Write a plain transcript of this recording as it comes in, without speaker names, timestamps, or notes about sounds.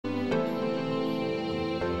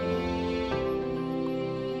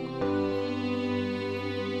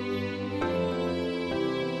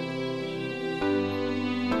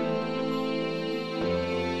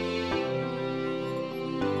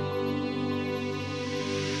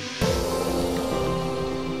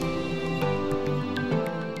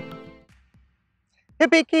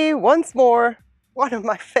Hibiki once more, one of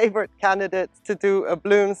my favorite candidates to do a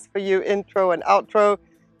Blooms for You intro and outro,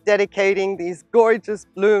 dedicating these gorgeous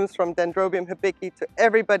blooms from Dendrobium hibiki to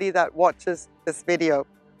everybody that watches this video.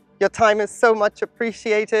 Your time is so much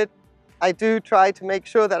appreciated. I do try to make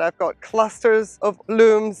sure that I've got clusters of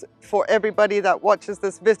blooms for everybody that watches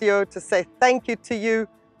this video to say thank you to you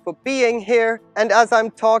for being here. And as I'm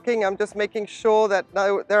talking, I'm just making sure that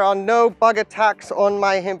there are no bug attacks on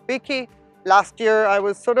my hibiki. Last year, I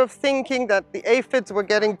was sort of thinking that the aphids were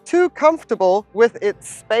getting too comfortable with its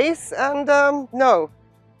space, and no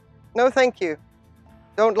thank you.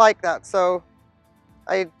 Don't like that. So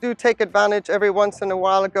I do take advantage every once in a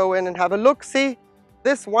while, go in and have a look-see.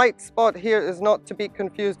 This white spot here is not to be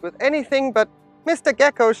confused with anything but Mr.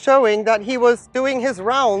 Gecko showing that he was doing his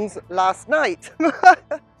rounds last night.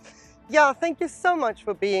 Yeah, thank you so much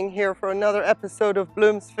for being here for another episode of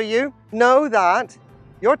Blooms for You. Know that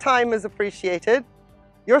your time is appreciated,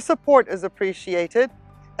 your support is appreciated,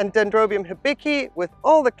 and Dendrobium hibiki with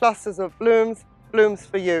all the clusters of blooms, blooms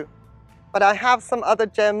for you. But I have some other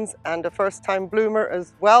gems and a first-time bloomer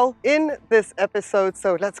as well in this episode,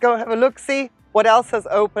 so let's go have a look-see what else has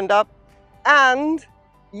opened up. And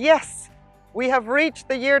yes, we have reached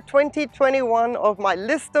the year 2021 of my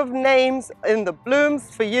list of names in the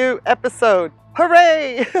Blooms for You episode.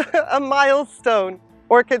 Hooray! A milestone.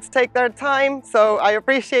 Orchids take their time, so I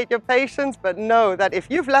appreciate your patience, but know that if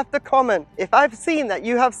you've left a comment, if I've seen that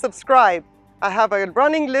you have subscribed, I have a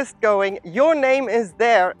running list going, your name is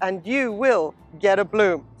there and you will get a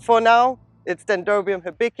bloom. For now, it's Dendrobium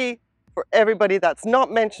hibiki for everybody that's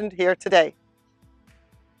not mentioned here today.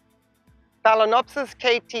 Phalaenopsis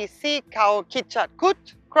KTC Kao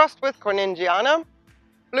Kichatkut crossed with Corningiana.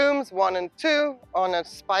 Blooms 1 and 2 on a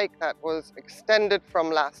spike that was extended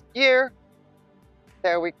from last year.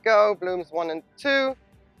 There we go, blooms 1 and 2.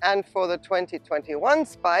 And for the 2021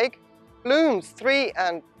 spike, blooms 3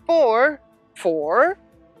 and 4 for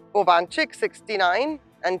Bovanchik 69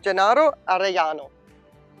 and Gennaro Arellano.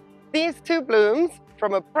 These two blooms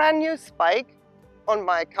from a brand new spike on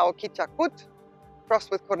my Kaukichakut crossed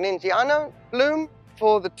with Corningiana bloom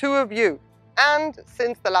for the two of you. And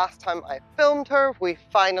since the last time I filmed her, we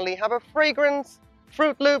finally have a fragrance,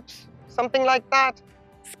 Fruit Loops, something like that.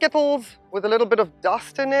 Skittles with a little bit of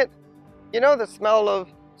dust in it. You know the smell of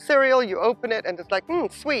cereal, you open it and it's like,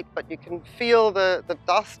 sweet, but you can feel the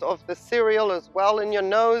dust of the cereal as well in your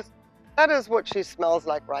nose. That is what she smells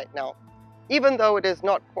like right now. Even though it is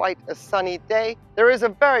not quite a sunny day, there is a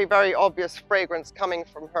very, very obvious fragrance coming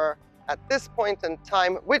from her at this point in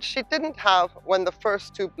time, which she didn't have when the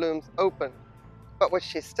first two blooms opened. But what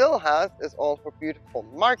she still has is all her beautiful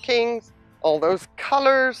markings, all those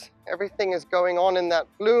colors, everything is going on in that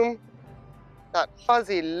bloom. That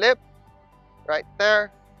fuzzy lip right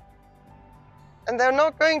there. And they're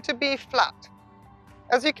not going to be flat.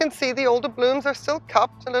 As you can see, the older blooms are still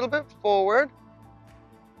cupped a little bit forward,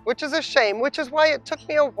 which is a shame, which is why it took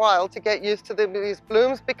me a while to get used to these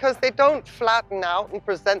blooms, because they don't flatten out and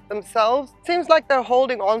present themselves. It seems like they're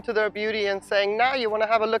holding on to their beauty and saying, now you want to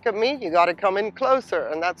have a look at me, you got to come in closer.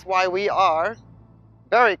 And that's why we are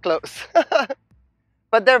very close.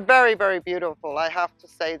 But they're very, very beautiful. I have to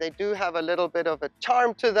say, they do have a little bit of a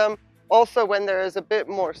charm to them. Also, when there is a bit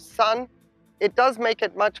more sun, it does make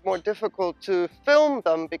it much more difficult to film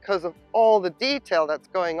them because of all the detail that's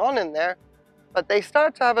going on in there. But they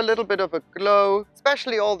start to have a little bit of a glow,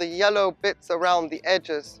 especially all the yellow bits around the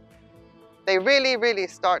edges. They really, really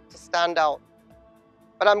start to stand out.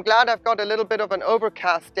 But I'm glad I've got a little bit of an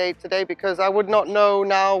overcast day today, because I would not know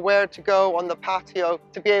now where to go on the patio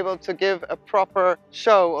to be able to give a proper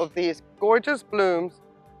show of these gorgeous blooms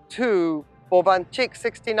to Bovanchik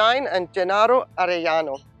 69 and Gennaro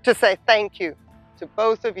Arellano. To say thank you to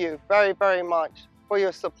both of you very, very much for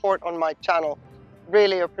your support on my channel.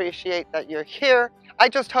 Really appreciate that you're here. I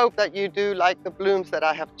just hope that you do like the blooms that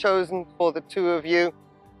I have chosen for the two of you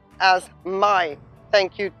as my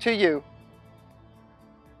thank you to you.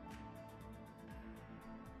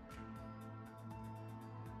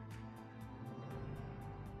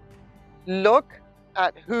 Look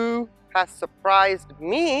at who has surprised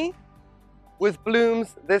me with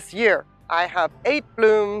blooms this year. I have 8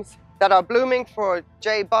 blooms that are blooming for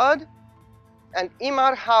J. Bud and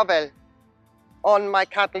Imar Havel on my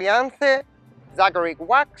Catlianthe Zagarrigue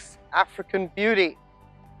Wax African Beauty.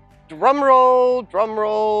 Drum roll, drum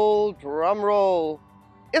roll, drum roll.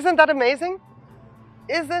 Isn't that amazing?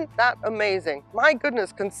 Isn't that amazing? My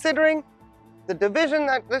goodness, considering the division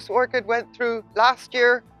that this orchid went through last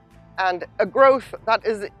year and a growth that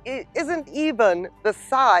isn't even the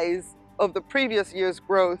size of the previous year's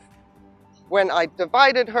growth when I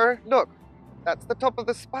divided her. Look, That's the top of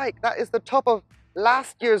the spike. That is the top of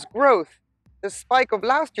last year's growth. The spike of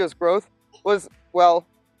last year's growth was, well,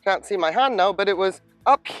 can't see my hand now, but it was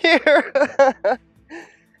up here.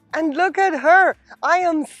 And look at her. I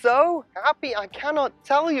am so happy. I cannot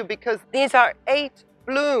tell you, because these are 8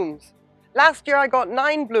 blooms. Last year I got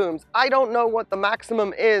 9 blooms. I don't know what the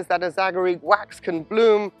maximum is that a Zagarrigue wax can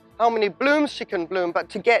bloom, how many blooms she can bloom, but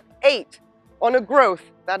to get 8 on a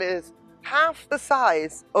growth that is half the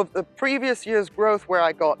size of the previous year's growth where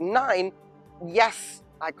I got 9, yes,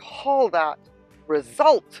 I call that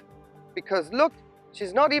result. Because look,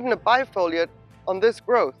 she's not even a bifoliate on this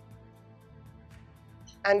growth.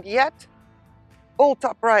 And yet, bolt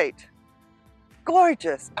upright,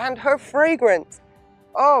 gorgeous, and her fragrance,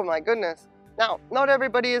 oh my goodness. Now, not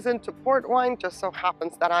everybody is into port wine, just so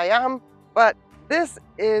happens that I am, but this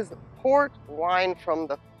is port wine from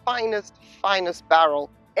the finest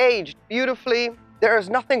barrel, aged beautifully. There is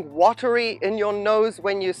nothing watery in your nose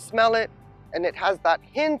when you smell it, and it has that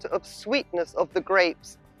hint of sweetness of the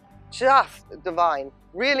grapes. Just divine.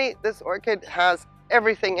 Really, this orchid has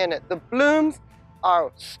everything in it. The blooms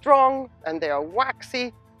are strong and they are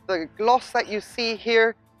waxy. The gloss that you see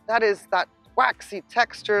here, that is that waxy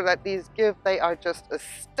texture that these give. They are just a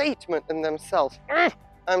statement in themselves.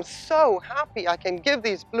 I'm so happy I can give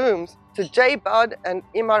these blooms to J. Bud and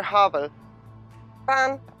Imar Havel.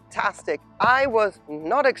 Fantastic. I was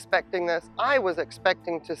not expecting this. I was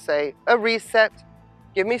expecting to say a reset.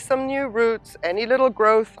 Give me some new roots, any little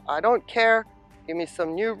growth, I don't care. Give me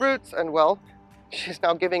some new roots, and well, she's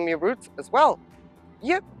now giving me roots as well.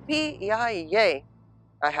 Yippee-yi-yay.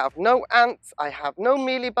 I have no ants, I have no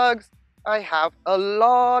mealybugs, I have a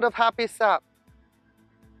lot of happy sap.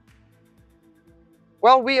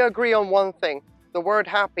 Well, we agree on one thing, the word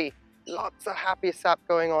happy. Lots of happy sap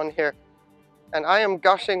going on here. And I am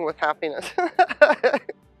gushing with happiness.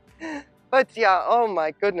 But yeah, oh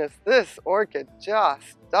my goodness, this orchid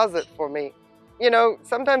just does it for me. You know,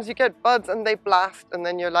 sometimes you get buds and they blast and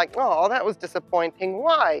then you're like, oh, that was disappointing.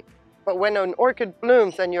 Why? But when an orchid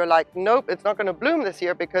blooms and you're like, nope, it's not going to bloom this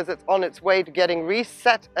year because it's on its way to getting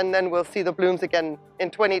reset, and then we'll see the blooms again in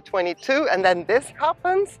 2022, and then this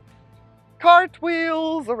happens,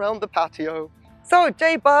 cartwheels around the patio. So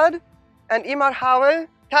J. Bud and Imar Havel,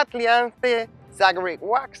 Katlianthe, Zagarrigue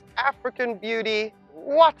wax, African beauty,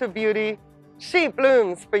 what a beauty. She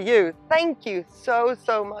blooms for you. Thank you so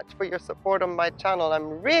much for your support on my channel.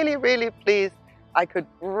 I'm really pleased I could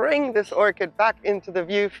bring this orchid back into the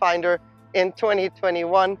viewfinder in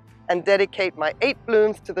 2021 and dedicate my 8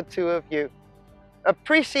 blooms to the 2 of you.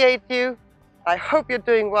 Appreciate you. I hope you're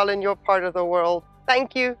doing well in your part of the world.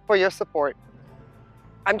 Thank you for your support.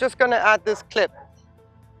 I'm just going to add this clip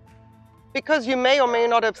because you may or may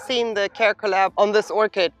not have seen the care collab on this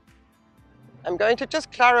orchid. I'm going to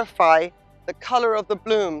just clarify the color of the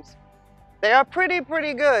blooms. They are pretty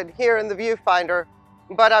good here in the viewfinder,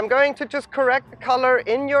 but I'm going to just correct the color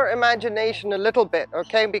in your imagination a little bit,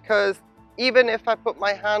 okay? Because even if I put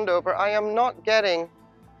my hand over, I am not getting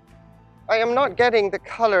the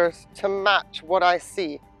colors to match what I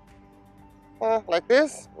see. Like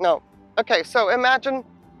this? No. Okay, so imagine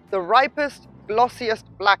the ripest, glossiest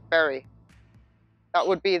blackberry. That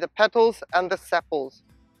would be the petals and the sepals.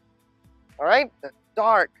 All right, the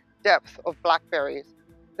dark depth of blackberries.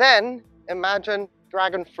 Then imagine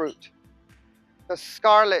dragon fruit. The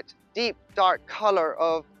scarlet, deep, dark color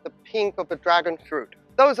of the pink of the dragon fruit.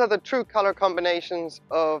 Those are the true color combinations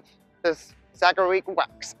of this Zagarrigue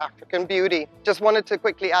wax, African beauty. Just wanted to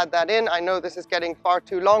quickly add that in. I know this is getting far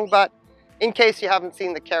too long, but in case you haven't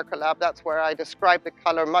seen the care collab, that's where I describe the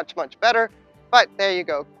color much better. But there you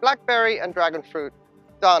go, blackberry and dragon fruit,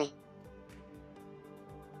 done.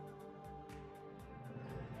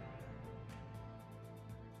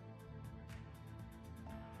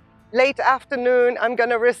 Late afternoon, I'm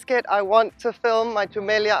gonna risk it. I want to film my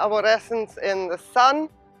Tumelia arborescens in the sun.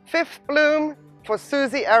 5th bloom for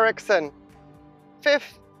Susie Erickson.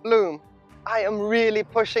 5th bloom. I am really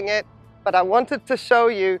pushing it, but I wanted to show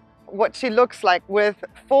you what she looks like with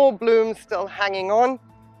 4 blooms still hanging on.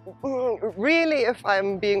 Really, if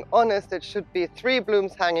I'm being honest, it should be 3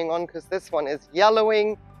 blooms hanging on because this one is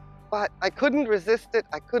yellowing, but I couldn't resist it.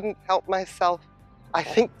 I couldn't help myself. I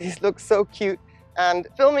think these look so cute. And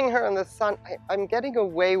filming her in the sun, I'm getting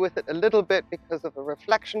away with it a little bit because of the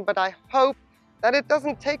reflection, but I hope that it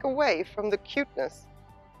doesn't take away from the cuteness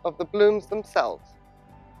of the blooms themselves.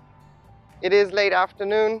 It is late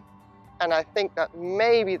afternoon, and I think that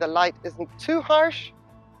maybe the light isn't too harsh.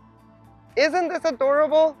 Isn't this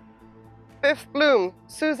adorable? 5th bloom,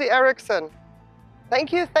 Susie Erickson.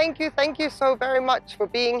 Thank you so very much for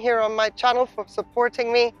being here on my channel, for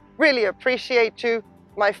supporting me. Really appreciate you.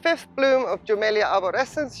 My 5th bloom of Drumelia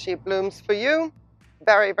arborescens, she blooms for you.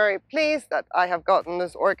 Very, very pleased that I have gotten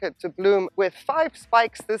this orchid to bloom with 5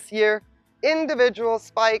 spikes this year. Individual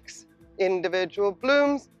spikes, individual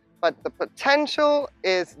blooms, but the potential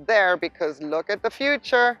is there because look at the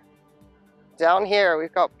future. Down here,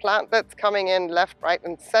 we've got plantlets coming in left, right,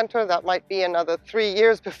 and center. That might be another 3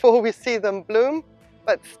 years before we see them bloom,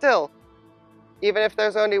 but still, even if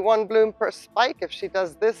there's only 1 bloom per spike, if she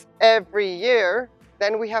does this every year,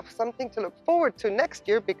 then we have something to look forward to next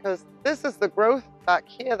year, because this is the growth back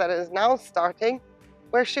here that is now starting,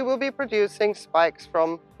 where she will be producing spikes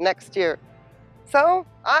from next year. So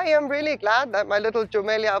I am really glad that my little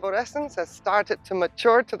Drumelia arborescens has started to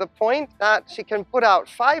mature to the point that she can put out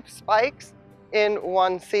 5 spikes in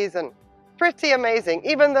 1 season. Pretty amazing,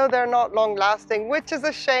 even though they're not long lasting, which is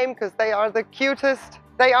a shame because they are the cutest.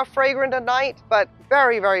 They are fragrant at night, but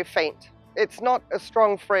very, very faint. It's not a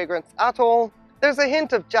strong fragrance at all. There's a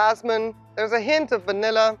hint of jasmine, there's a hint of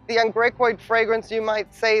vanilla, the angraecoid fragrance, you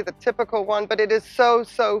might say, the typical one, but it is so,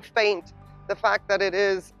 so faint. The fact that it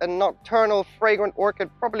is a nocturnal fragrant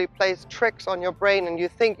orchid probably plays tricks on your brain and you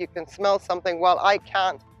think you can smell something. Well, I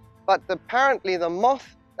can't, but apparently the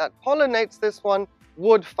moth that pollinates this one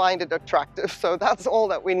would find it attractive. So that's all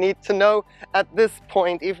that we need to know at this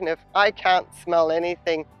point, even if I can't smell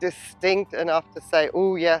anything distinct enough to say,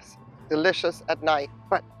 oh yes, delicious at night.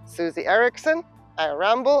 But Susie Erickson, I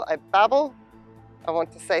ramble, I babble. I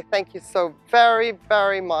want to say thank you so very,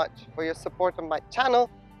 very much for your support on my channel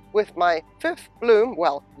with my 5th bloom,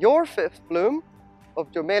 well, your 5th bloom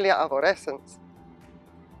of Drumelia arborescens.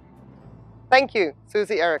 Thank you,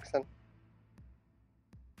 Susie Erickson.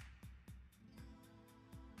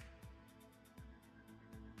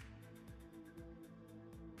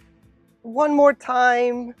 One more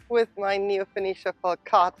time with my Neophonetia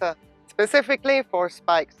falcata, specifically for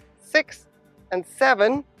spikes 6 and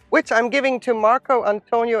 7, which I'm giving to Marco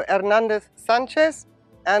Antonio Hernandez Sanchez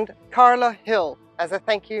and Carla Hill as a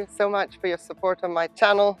thank you so much for your support on my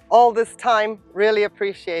channel all this time. Really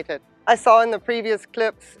appreciate it. I saw in the previous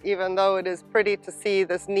clips, even though it is pretty to see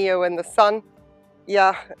this Neo in the sun,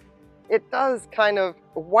 yeah, it does kind of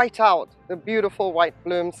white out the beautiful white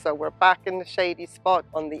blooms. So we're back in the shady spot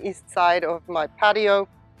on the east side of my patio.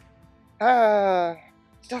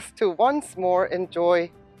 Just to once more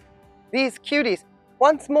enjoy these cuties.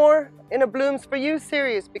 Once more in a Blooms for You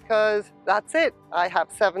series, because that's it. I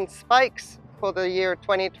have 7 spikes for the year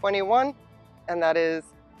 2021, and that is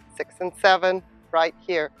 6 and 7 right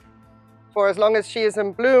here. For as long as she is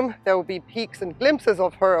in bloom, there will be peeks and glimpses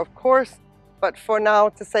of her, of course. But for now,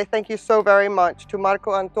 to say thank you so very much to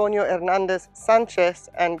Marco Antonio Hernandez Sanchez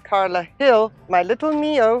and Carla Hill. My little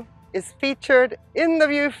Neo is featured in the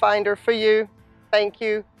viewfinder for you. Thank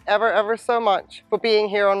you ever so much for being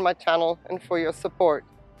here on my channel and for your support.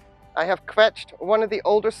 I have quetched one of the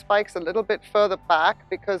older spikes a little bit further back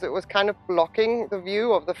because it was kind of blocking the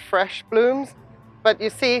view of the fresh blooms. But you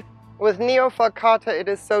see, with Neo falcata, it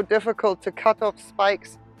is so difficult to cut off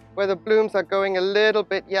spikes where the blooms are going a little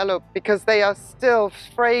bit yellow because they are still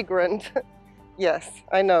fragrant. Yes,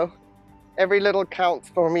 I know. Every little counts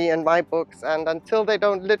for me in my books, and until they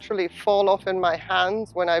don't literally fall off in my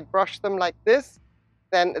hands when I brush them like this,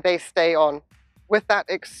 then they stay on with that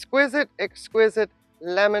exquisite, exquisite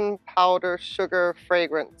lemon powder sugar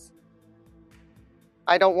fragrance.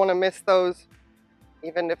 I don't want to miss those,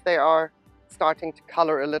 even if they are starting to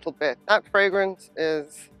color a little bit. That fragrance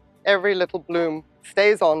is every little bloom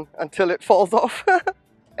stays on until it falls off.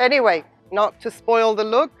 Anyway, not to spoil the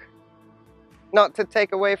look, not to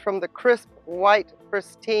take away from the crisp, white,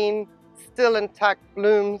 pristine, still intact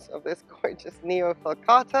blooms of this gorgeous Neo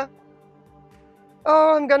falcata.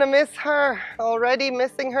 Oh, I'm gonna miss her. Already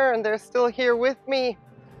missing her, and they're still here with me.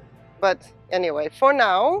 But anyway, for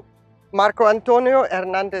now, Marco Antonio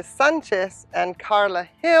Hernandez Sanchez and Carla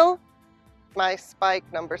Hill, my spike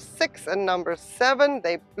number 6 and number 7,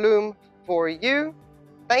 they bloom for you.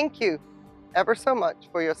 Thank you ever so much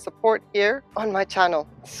for your support here on my channel.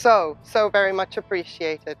 So very much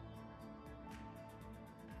appreciated.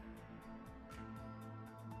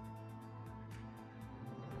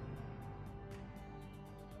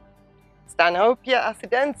 Stanhopea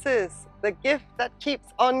acidensis, the gift that keeps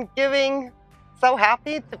on giving. So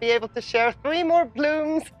happy to be able to share 3 more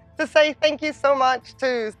blooms to say thank you so much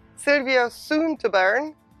to Silvia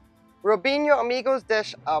Soon-to-Burn, Robinho Amigos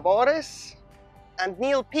des Arbores, and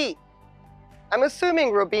Neil P. I'm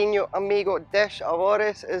assuming Robinho Amigo des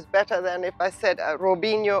Arbores is better than if I said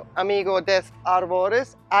Robinho Amigo des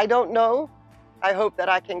Arbores. I don't know. I hope that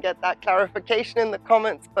I can get that clarification in the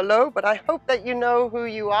comments below, but I hope that you know who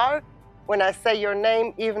you are when I say your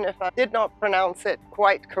name, even if I did not pronounce it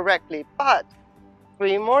quite correctly. But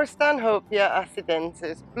 3 more Stanhopea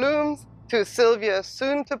acidensis blooms to Sylvia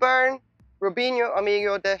Soon to Burn, Rubinho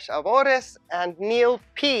Amigo de Chavores, and Neil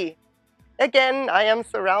P. Again, I am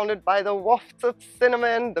surrounded by the wafts of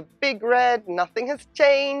cinnamon, the big red, nothing has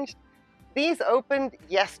changed. These opened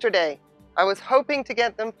yesterday. I was hoping to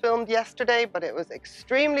get them filmed yesterday, but it was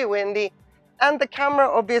extremely windy, and the camera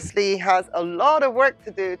obviously has a lot of work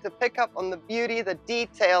to do to pick up on the beauty, the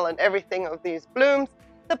detail, and everything of these blooms.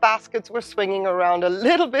 The baskets were swinging around a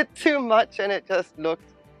little bit too much, and it just looked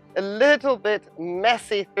a little bit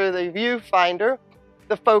messy through the viewfinder.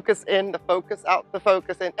 The focus in, the focus out, the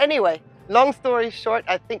focus in. Anyway, long story short,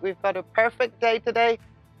 I think we've got a perfect day today.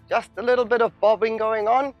 Just a little bit of bobbing going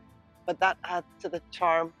on, but that adds to the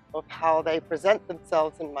charm of how they present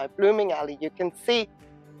themselves in my blooming alley. You can see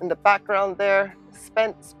in the background there,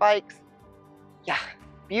 spent spikes. Yeah,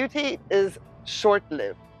 beauty is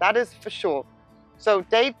short-lived, that is for sure. So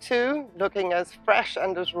day 2, looking as fresh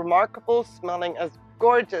and as remarkable, smelling as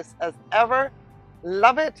gorgeous as ever.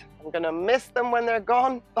 Love it. I'm gonna miss them when they're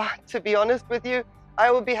gone, but to be honest with you, I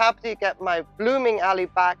will be happy to get my blooming alley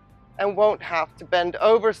back and won't have to bend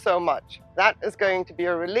over so much. That is going to be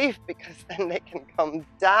a relief, because then they can come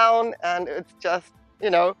down and it's just, you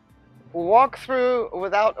know, walk through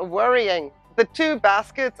without worrying. The 2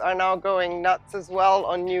 baskets are now going nuts as well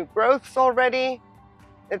on new growths already.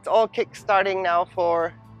 It's all kick-starting now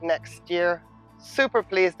for next year. Super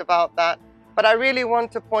pleased about that. But I really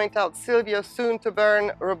want to point out Sylvia Soon to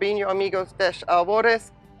Burn, Rubinho Amigos de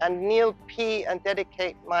Chavores, and Neil P, and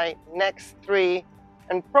dedicate my next 3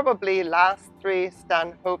 and probably last 3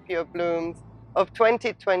 Stanhopea blooms of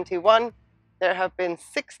 2021. There have been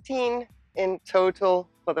 16 in total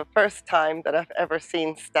for the first time that I've ever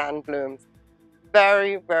seen Stan blooms.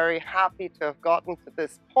 Very, very happy to have gotten to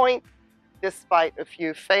this point, despite a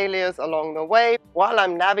few failures along the way, while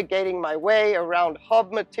I'm navigating my way around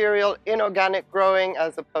hob material, inorganic growing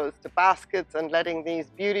as opposed to baskets, and letting these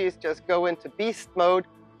beauties just go into beast mode.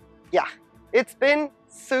 Yeah, it's been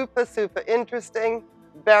super, super interesting,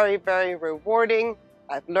 very, very rewarding.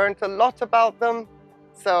 I've learned a lot about them.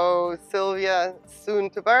 So Sylvia Soon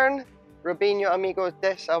to Burn, Rubinho Amigos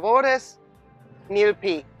de Chavores, Neil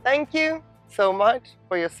P. Thank you so much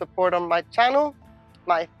for your support on my channel.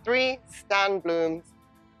 My 3 Stan blooms,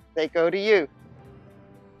 they go to you.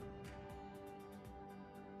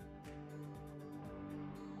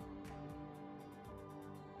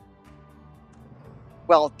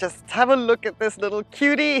 Well, just have a look at this little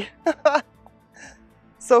cutie.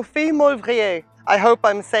 Sophie Molvrier. I hope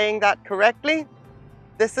I'm saying that correctly.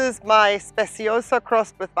 This is my Speciosa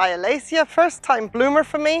crossed with Violacea, first time bloomer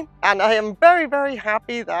for me. And I am very, very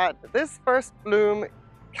happy that this first bloom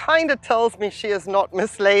kind of tells me she is not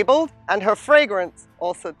mislabeled, and her fragrance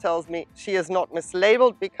also tells me she is not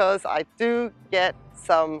mislabeled, because I do get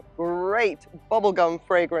some great bubblegum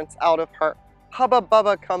fragrance out of her. Hubba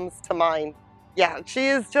Bubba comes to mind. Yeah, she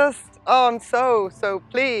is just, oh, I'm so, so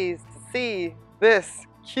pleased to see this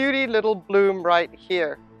cutie little bloom right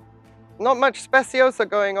here. Not much Speciosa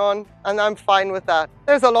going on, and I'm fine with that.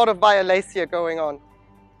 There's a lot of Violacea going on.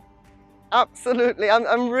 Absolutely,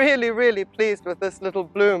 I'm really, really pleased with this little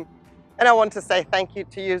bloom. And I want to say thank you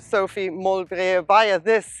to you, Sophie Molvrier, via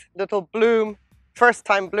this little bloom, first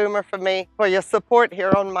time bloomer for me, for your support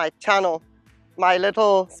here on my channel. My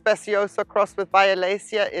little Speciosa crossed with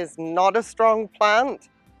Violacea is not a strong plant.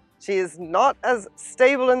 She is not as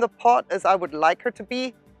stable in the pot as I would like her to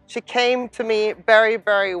be. She came to me very,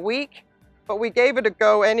 very weak, but we gave it a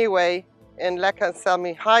go anyway in Leca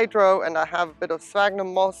semi-hydro, and I have a bit of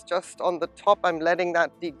sphagnum moss just on the top. I'm letting that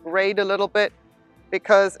degrade a little bit,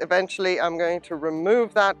 because eventually I'm going to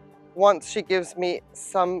remove that once she gives me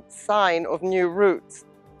some sign of new roots.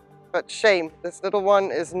 But shame, this little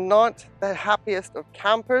one is not the happiest of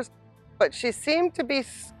campers, but she seemed to be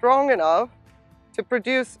strong enough to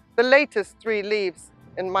produce the latest 3 leaves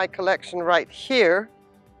in my collection right here.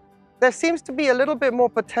 There seems to be a little bit more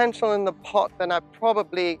potential in the pot than I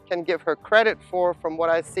probably can give her credit for from what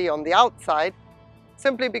I see on the outside,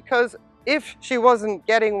 simply because if she wasn't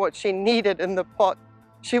getting what she needed in the pot,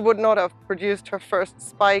 she would not have produced her first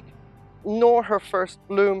spike, nor her first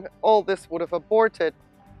bloom. All this would have aborted.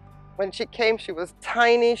 When she came, she was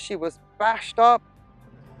tiny, she was bashed up.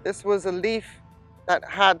 This was a leaf that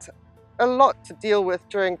had a lot to deal with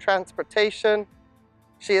during transportation.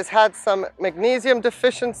 She has had some magnesium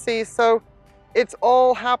deficiency, so it's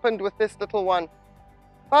all happened with this little one.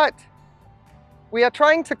 But we are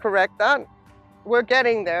trying to correct that. We're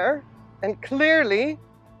getting there, and clearly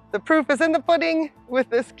the proof is in the pudding with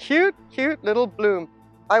this cute, cute little bloom.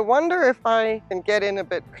 I wonder if I can get in a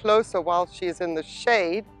bit closer while she's in the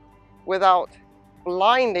shade without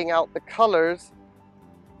blinding out the colors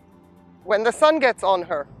when the sun gets on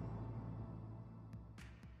her.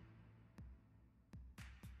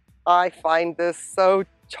 I find this so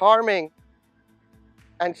charming.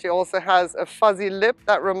 And she also has a fuzzy lip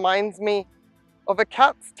that reminds me of a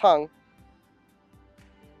cat's tongue.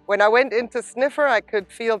 When I went in to sniff her, I could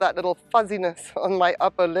feel that little fuzziness on my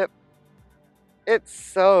upper lip. It's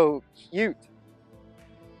so cute.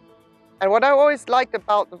 And what I always liked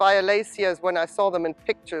about the Violaceas when I saw them in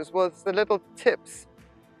pictures was the little tips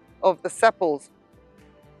of the sepals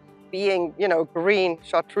being, you know, green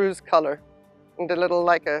chartreuse color, and a little,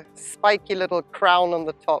 like a spiky little crown on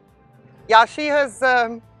the top. Yeah, she has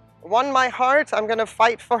won my heart. I'm going to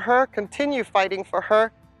fight for her, continue fighting for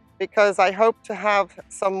her, because I hope to have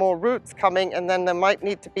some more roots coming, and then there might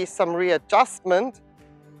need to be some readjustment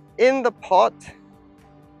in the pot.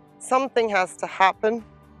 Something has to happen,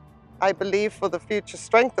 I believe, for the future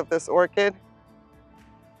strength of this orchid,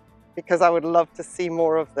 because I would love to see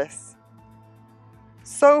more of this.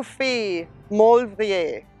 Sophie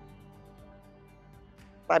Molvrier.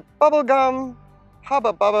 My bubblegum,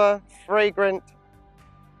 Hubba Bubba, fragrant.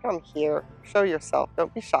 Come here, show yourself,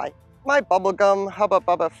 don't be shy. My bubblegum, Hubba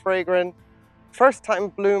Bubba, fragrant, first time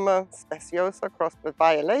bloomer, Speciosa crossed with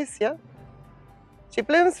Violacea. She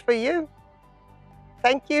blooms for you.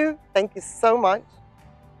 Thank you so much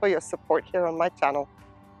for your support here on my channel.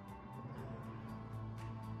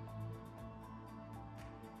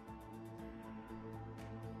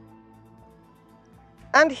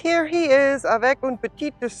 And here he is, avec un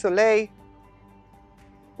petit du soleil.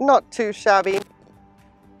 Not too shabby.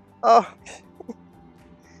 Oh,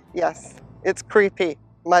 yes, it's creepy.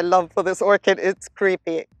 My love for this orchid, it's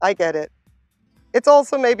creepy. I get it. It's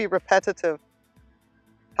also maybe repetitive.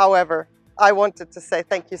 However, I wanted to say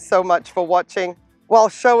thank you so much for watching while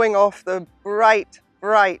showing off the bright,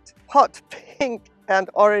 bright, hot pink and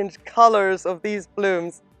orange colors of these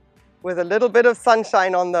blooms with a little bit of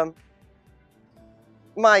sunshine on them.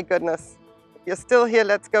 My goodness. If you're still here,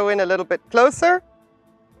 let's go in a little bit closer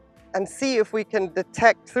and see if we can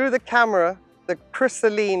detect through the camera the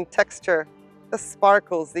crystalline texture, the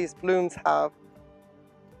sparkles these blooms have.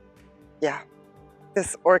 Yeah,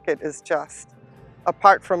 this orchid is just,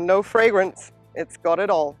 apart from no fragrance, it's got it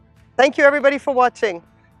all. Thank you everybody for watching.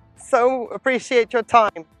 So appreciate your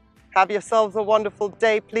time. Have yourselves a wonderful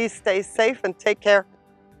day. Please stay safe and take care.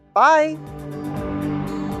 Bye.